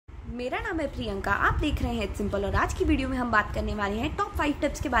मेरा नाम है प्रियंका, आप देख रहे हैं सिंपल। और आज की वीडियो में हम बात करने वाले हैं टॉप 5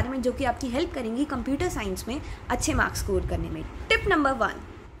 टिप्स के बारे में जो कि आपकी हेल्प करेंगी कंप्यूटर साइंस में अच्छे मार्क्स स्कोर करने में। टिप नंबर 1,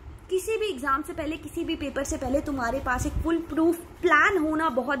 किसी भी एग्जाम से पहले, किसी भी पेपर से पहले तुम्हारे पास एक फुल प्रूफ प्लान होना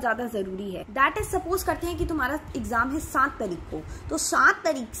बहुत ज्यादा जरूरी है। दैट इज, सपोज करते हैं कि तुम्हारा एग्जाम है 7 तारीख को, तो 7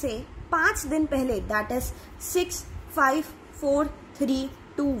 तारीख से 5 दिन पहले, दैट इज 6, 5, 4, 3,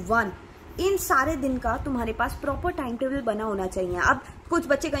 2, 1, इन सारे दिन का तुम्हारे पास प्रॉपर टाइम टेबल बना होना चाहिए। अब कुछ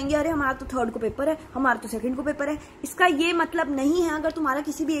बच्चे कहेंगे अरे हमारा तो 3rd को पेपर है, हमारा तो 2nd को पेपर है। इसका ये मतलब नहीं है, अगर तुम्हारा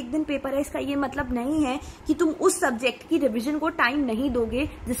किसी भी एक दिन पेपर है, इसका ये मतलब नहीं है कि तुम उस सब्जेक्ट की रिवीजन को टाइम नहीं दोगे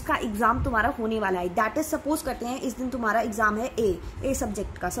जिसका एग्जाम तुम्हारा होने वाला है। दैट इज, सपोज करते हैं इस दिन तुम्हारा एग्जाम है ए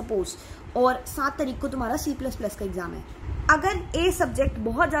सब्जेक्ट का सपोज, और 7 तारीख को तुम्हारा C++ का एग्जाम है। अगर ए सब्जेक्ट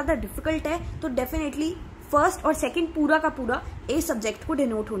बहुत ज्यादा डिफिकल्ट है तो डेफिनेटली 1st और 2nd पूरा का पूरा ए सब्जेक्ट को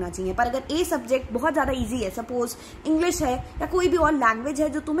डिनोट होना चाहिए। पर अगर ए सब्जेक्ट बहुत ज्यादा इजी है, सपोज इंग्लिश है या कोई भी और लैंग्वेज है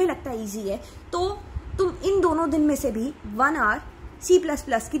जो तुम्हें लगता है इजी है, तो तुम इन दोनों दिन में से भी 1 आवर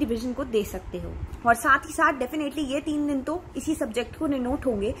C++ की रिवीजन को दे सकते हो। और साथ ही साथ डेफिनेटली ये 3 दिन तो इसी सब्जेक्ट को डिनोट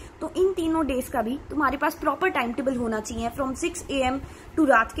होंगे, तो इन तीनों डेज का भी तुम्हारे पास प्रॉपर टाइम टेबल होना चाहिए फ्रॉम 6 AM टू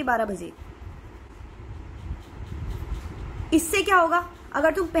रात के 12 बजे। इससे क्या होगा,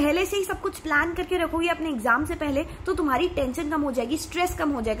 अगर तुम पहले से ही सब कुछ प्लान करके रखोगे अपने एग्जाम से पहले, तो तुम्हारी टेंशन कम हो जाएगी, स्ट्रेस कम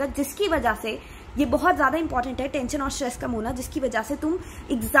हो जाएगा, जिसकी वजह से ये बहुत ज्यादा इंपॉर्टेंट है, टेंशन और स्ट्रेस कम होना, जिसकी वजह से तुम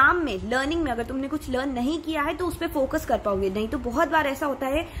एग्जाम में, लर्निंग में, अगर तुमने कुछ लर्न नहीं किया है तो उस पर फोकस कर पाओगे। नहीं तो बहुत बार ऐसा होता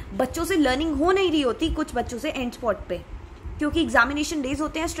है बच्चों से लर्निंग हो नहीं रही होती, कुछ बच्चों से एंड स्पॉट पे, क्योंकि एग्जामिनेशन डेज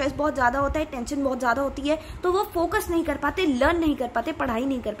होते हैं, स्ट्रेस बहुत ज्यादा होता है, टेंशन बहुत ज्यादा होती है, तो वो फोकस नहीं कर पाते, लर्न नहीं कर पाते, पढ़ाई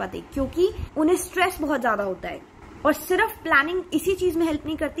नहीं कर पाते, क्योंकि उन्हें स्ट्रेस बहुत ज्यादा होता है। और सिर्फ प्लानिंग इसी चीज में हेल्प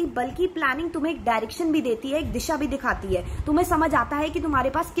नहीं करती, बल्कि प्लानिंग तुम्हें एक डायरेक्शन भी देती है, एक दिशा भी दिखाती है। तुम्हें समझ आता है कि तुम्हारे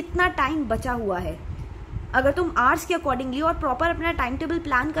पास कितना टाइम बचा हुआ है। अगर तुम आवर्स के अकॉर्डिंगली और प्रॉपर अपना टाइम टेबल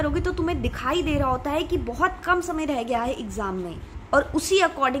प्लान करोगे तो तुम्हें दिखाई दे रहा होता है कि बहुत कम समय रह गया है एग्जाम में, और उसी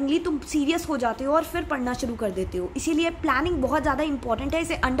अकॉर्डिंगली तुम सीरियस हो जाते हो और फिर पढ़ना शुरू कर देते हो। इसीलिए प्लानिंग बहुत ज्यादा इंपॉर्टेंट है,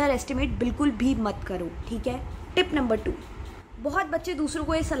 इसे अंडर एस्टिमेट बिल्कुल भी मत करो, ठीक है। टिप नंबर 2, बहुत बच्चे दूसरों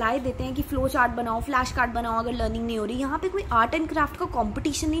को ये सलाह देते हैं कि फ्लो चार्ट बनाओ, फ्लैश कार्ड बनाओ अगर लर्निंग नहीं हो रही। यहाँ पे कोई आर्ट एंड क्राफ्ट का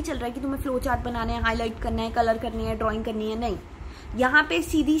कंपटीशन नहीं चल रहा है कि तुम्हें फ्लो चार्ट बनाना है, हाईलाइट करना है, कलर करनी है, ड्राइंग करनी है, नहीं। यहाँ पे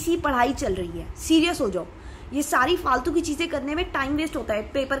सीधी सी पढ़ाई चल रही है, सीरियस हो जाओ। ये सारी फालतू की चीजें करने में टाइम वेस्ट होता है।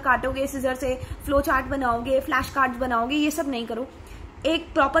 पेपर काटोगे सीजर से, फ्लो चार्ट बनाओगे, फ्लैश कार्ड बनाओगे, ये सब नहीं करो। एक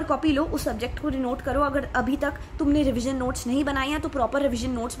प्रॉपर कॉपी लो, उस सब्जेक्ट को रिनोट करो। अगर अभी तक तुमने रिवीजन नोट्स नहीं बनाए हैं तो प्रॉपर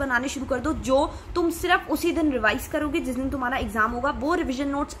रिवीजन नोट्स बनाने शुरू कर दो, जो तुम सिर्फ उसी दिन रिवाइज करोगे जिस दिन तुम्हारा एग्जाम होगा। वो रिवीजन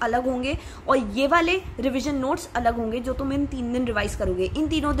नोट्स अलग होंगे और ये वाले रिवीजन नोट्स अलग होंगे जो तुम इन 3 दिन रिवाइज करोगे। इन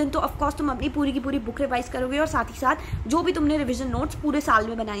तीनों दिन तो ऑफकोर्स तुम अपनी पूरी की पूरी बुक रिवाइज करोगे, और साथ ही साथ जो भी तुमने रिवीजन नोट्स पूरे साल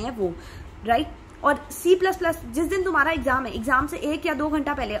में बनाए हैं वो, राइट। और C++ जिस दिन तुम्हारा एग्जाम है, एग्जाम से 1 या 2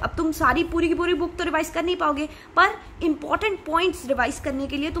 घंटा पहले, अब तुम सारी पूरी की पूरी बुक तो रिवाइज कर नहीं पाओगे, पर इंपॉर्टेंट पॉइंट्स रिवाइज करने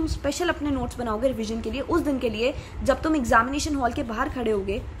के लिए तुम स्पेशल अपने नोट्स बनाओगे रिवीजन के लिए, उस दिन के लिए जब तुम एग्जामिनेशन हॉल के बाहर खड़े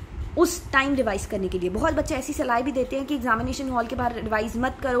होगे, उस टाइम रिवाइज करने के लिए। बहुत बच्चे ऐसी सलाह भी देते हैं कि एग्जामिनेशन हॉल के बाहर रिवाइज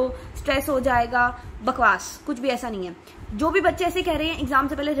मत करो, स्ट्रेस हो जाएगा, बकवास, कुछ भी ऐसा नहीं है। जो भी बच्चे ऐसे कह रहे हैं एग्जाम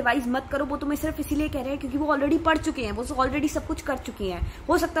से पहले रिवाइज मत करो, वो तुम्हें सिर्फ इसीलिए कह रहे हैं क्योंकि वो ऑलरेडी पढ़ चुके हैं, वो ऑलरेडी सब कुछ कर चुके हैं।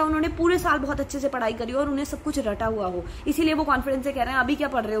 हो सकता है उन्होंने पूरे साल बहुत अच्छे से पढ़ाई करी और उन्हें सब कुछ रटा हुआ हो, इसीलिए वो कॉन्फिडेंस से कह रहे हैं अभी क्या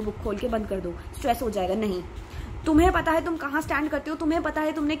पढ़ रहे हो, बुक खोल के बंद कर दो, स्ट्रेस हो जाएगा। नहीं, तुम्हें पता है तुम कहाँ स्टैंड करते हो, तुम्हें पता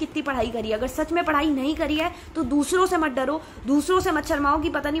है तुमने कितनी पढ़ाई करी है। अगर सच में पढ़ाई नहीं करी है तो दूसरों से मत डरो, दूसरों से मत शर्माओ कि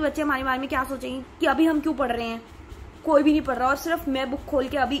पता नहीं बच्चे हमारे बारे में क्या सोचेंगे कि अभी हम क्यों पढ़ रहे हैं। कोई भी नहीं पढ़ रहा और सिर्फ मैं बुक खोल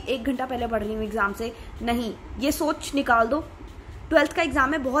के अभी 1 घंटा पहले पढ़ रही हूँ एग्जाम से, नहीं, ये सोच निकाल दो। 12th का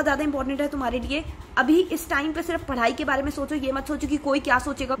एग्जाम है, बहुत ज्यादा इंपॉर्टेंट है तुम्हारे लिए। अभी इस टाइम पे सिर्फ पढ़ाई के बारे में सोचो, ये मत सोचो कि कोई क्या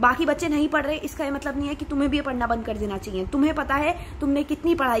सोचेगा। बाकी बच्चे नहीं पढ़ रहे, इसका ये मतलब नहीं है कि तुम्हें भी ये पढ़ना बंद कर देना चाहिए। तुम्हें पता है तुमने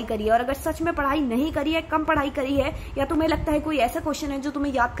कितनी पढ़ाई करी है, और अगर सच में पढ़ाई नहीं करी है, कम पढ़ाई करी है, या तुम्हें लगता है कोई ऐसा क्वेश्चन है जो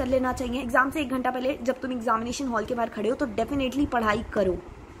तुम्हें याद कर लेना चाहिए एग्जाम से 1 घंटा पहले जब तुम एग्जामिनेशन हॉल के बाहर खड़े हो, तो डेफिनेटली पढ़ाई करो,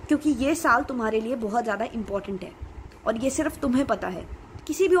 क्योंकि ये साल तुम्हारे लिए बहुत ज्यादा इंपॉर्टेंट है और ये सिर्फ तुम्हें पता है।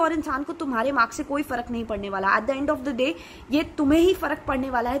 किसी भी और इंसान को तुम्हारे मार्क्स से कोई फर्क नहीं पड़ने वाला। At the end of the day ये तुम्हें ही फर्क पड़ने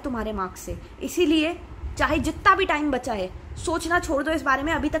वाला है तुम्हारे मार्क्स से। इसीलिए चाहे जितना भी टाइम बचा है, सोचना छोड़ दो इस बारे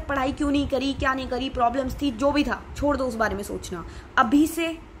में, अभी तक पढ़ाई क्यों नहीं करी, क्या नहीं करी, प्रॉब्लम्स थी, जो भी था, छोड़ दो उस बारे में सोचना। अभी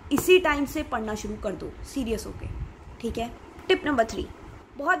से इसी टाइम से पढ़ना शुरू कर दो सीरियस होके, ठीक है। टिप नंबर 3,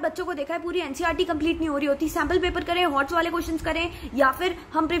 बहुत बच्चों को देखा है पूरी एनसीईआरटी कंप्लीट नहीं हो रही होती। सैंपल पेपर करें, हॉट्स वाले क्वेश्चंस करें, या फिर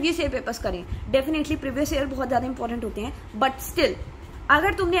हम प्रीवियस ईयर पेपर्स करें। डेफिनेटली प्रीवियस ईयर बहुत ज्यादा इंपॉर्टेंट होते हैं, बट स्टिल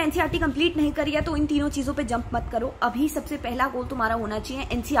अगर तुमने एनसीईआरटी कंप्लीट नहीं करी है तो इन तीनों चीजों पे जंप मत करो। अभी सबसे पहला गोल तुम्हारा होना चाहिए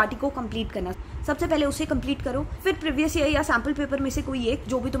एनसीईआरटी को कंप्लीट करना। सबसे पहले उसे कंप्लीट करो, फिर प्रीवियस ईयर या सैंपल पेपर में से कोई एक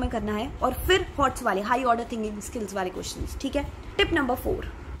जो भी तुम्हें करना है, और फिर हॉट्स वाले हाई ऑर्डर थिंकिंग स्किल्स वाले क्वेश्चंस, ठीक है। Tip number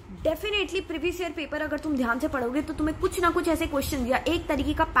 4, definitely previous year paper अगर तुम ध्यान से पढ़ोगे तो तुम्हें कुछ ना कुछ ऐसे क्वेश्चन या एक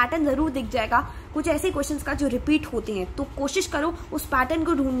तरीके का पैटर्न जरूर दिख जाएगा, कुछ ऐसे क्वेश्चंस का जो रिपीट होते हैं। तो कोशिश करो उस पैटर्न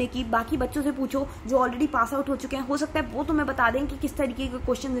को ढूंढने की। बाकी बच्चों से पूछो जो ऑलरेडी पास आउट हो चुके हैं, हो सकता है वो तुम्हें बता दें कि किस तरीके के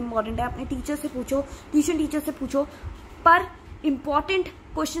क्वेश्चन इंपॉर्टेंट है। अपने टीचर से पूछो, ट्यूशन टीचर से पूछो, पर इंपॉर्टेंट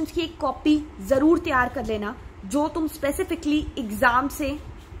क्वेश्चन की एक कॉपी जरूर तैयार कर लेना जो तुम स्पेसिफिकली एग्जाम से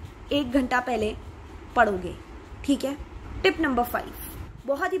 1 घंटा पहले पढ़ोगे। ठीक है। टिप नंबर 5,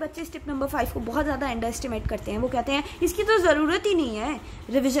 बहुत ही बच्चे इस टिप नंबर 5 को बहुत ज्यादा अंडर एस्टिमेट करते हैं। वो कहते हैं इसकी तो जरूरत ही नहीं है।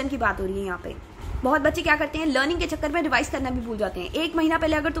 रिवीजन की बात हो रही है यहाँ पे। बहुत बच्चे क्या करते हैं, लर्निंग के चक्कर में रिवाइज करना भी भूल जाते हैं। 1 महीना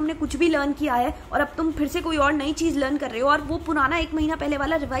पहले अगर तुमने कुछ भी लर्न किया है और अब तुम फिर से कोई और नई चीज लर्न कर रहे हो और वो पुराना 1 महीना पहले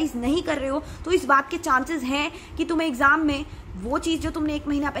वाला रिवाइज नहीं कर रहे हो, तो इस बात के चांसेस हैं कि तुम्हें एग्जाम में वो चीज जो तुमने 1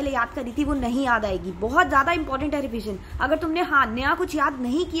 महीना पहले याद करी थी वो नहीं याद आएगी। बहुत ज्यादा इंपॉर्टेंट है रिविजन। अगर तुमने नया कुछ याद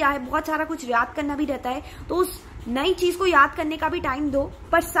नहीं किया है, बहुत सारा कुछ याद करना भी रहता है, तो उस नई चीज को याद करने का भी टाइम दो,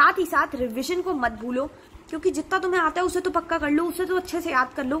 पर साथ ही साथ रिविजन को मत भूलो। क्योंकि जितना तुम्हें आता है उसे तो पक्का कर लो, उसे तो अच्छे से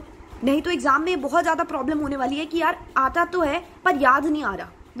याद कर लो। नहीं तो एग्जाम में बहुत ज्यादा प्रॉब्लम होने वाली है कि यार आता तो है पर याद नहीं आ रहा।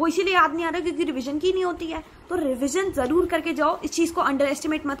 वो इसीलिए याद नहीं आ रहा क्योंकि रिवीजन की नहीं होती है। तो रिवीजन जरूर करके जाओ। इस चीज को अंडर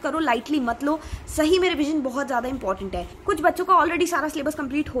एस्टिमेट मत करो, लाइटली मत लो। सही में रिवीजन बहुत ज्यादा इंपॉर्टेंट है। कुछ बच्चों का ऑलरेडी सारा सिलेबस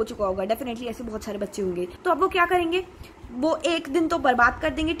कंप्लीट हो चुका होगा, डेफिनेटली ऐसे बहुत सारे बच्चे होंगे। तो अब वो क्या करेंगे, वो 1 दिन तो बर्बाद कर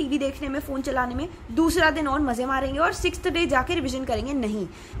देंगे टीवी देखने में, फोन चलाने में, दूसरा दिन और मजे मारेंगे और 6th डे जाके रिवीजन करेंगे। नहीं,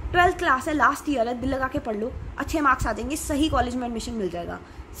 12th क्लास है, लास्ट ईयर है, दिल लगा के पढ़ लो, अच्छे मार्क्स आ जाएंगे, सही कॉलेज में एडमिशन मिल जाएगा।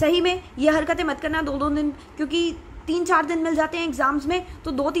 सही में ये हरकतें मत करना 2-2 दिन, क्योंकि 3-4 दिन मिल जाते हैं एग्जाम्स में,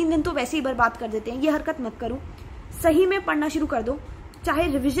 तो 2-3 दिन तो वैसे ही बर्बाद कर देते हैं। ये हरकत मत करो, सही में पढ़ना शुरू कर दो। चाहे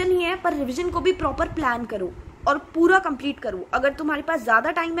रिवीजन ही है पर रिवीजन को भी प्रॉपर प्लान करो और पूरा कंप्लीट करो। अगर तुम्हारे पास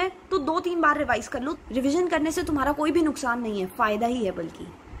ज्यादा टाइम है तो 2-3 बार रिवाइज कर लो। रिवीजन करने से तुम्हारा कोई भी नुकसान नहीं है, फायदा ही है बल्कि।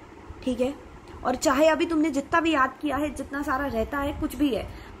 ठीक है। और चाहे अभी तुमने जितना भी याद किया है, जितना सारा रहता है, कुछ भी है,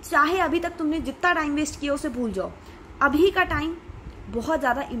 चाहे अभी तक तुमने जितना टाइम वेस्ट किया उसे भूल जाओ। अभी का टाइम बहुत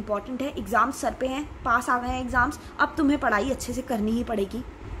ज्यादा इंपॉर्टेंट है। एग्जाम्स सर पे हैं, पास आ गए हैं एग्जाम्स, अब तुम्हें पढ़ाई अच्छे से करनी ही पड़ेगी।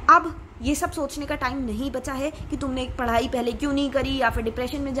 अब ये सब सोचने का टाइम नहीं बचा है कि तुमने पढ़ाई पहले क्यों नहीं करी या फिर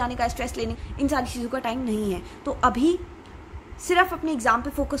डिप्रेशन में जाने का, स्ट्रेस लेने, इन सारी चीज़ों का टाइम नहीं है। तो अभी सिर्फ अपने एग्जाम पे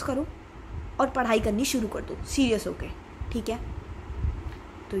फोकस करो और पढ़ाई करनी शुरू कर दो सीरियस होके। ठीक है।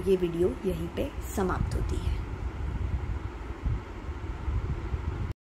 तो ये वीडियो यहीं पे समाप्त होती है।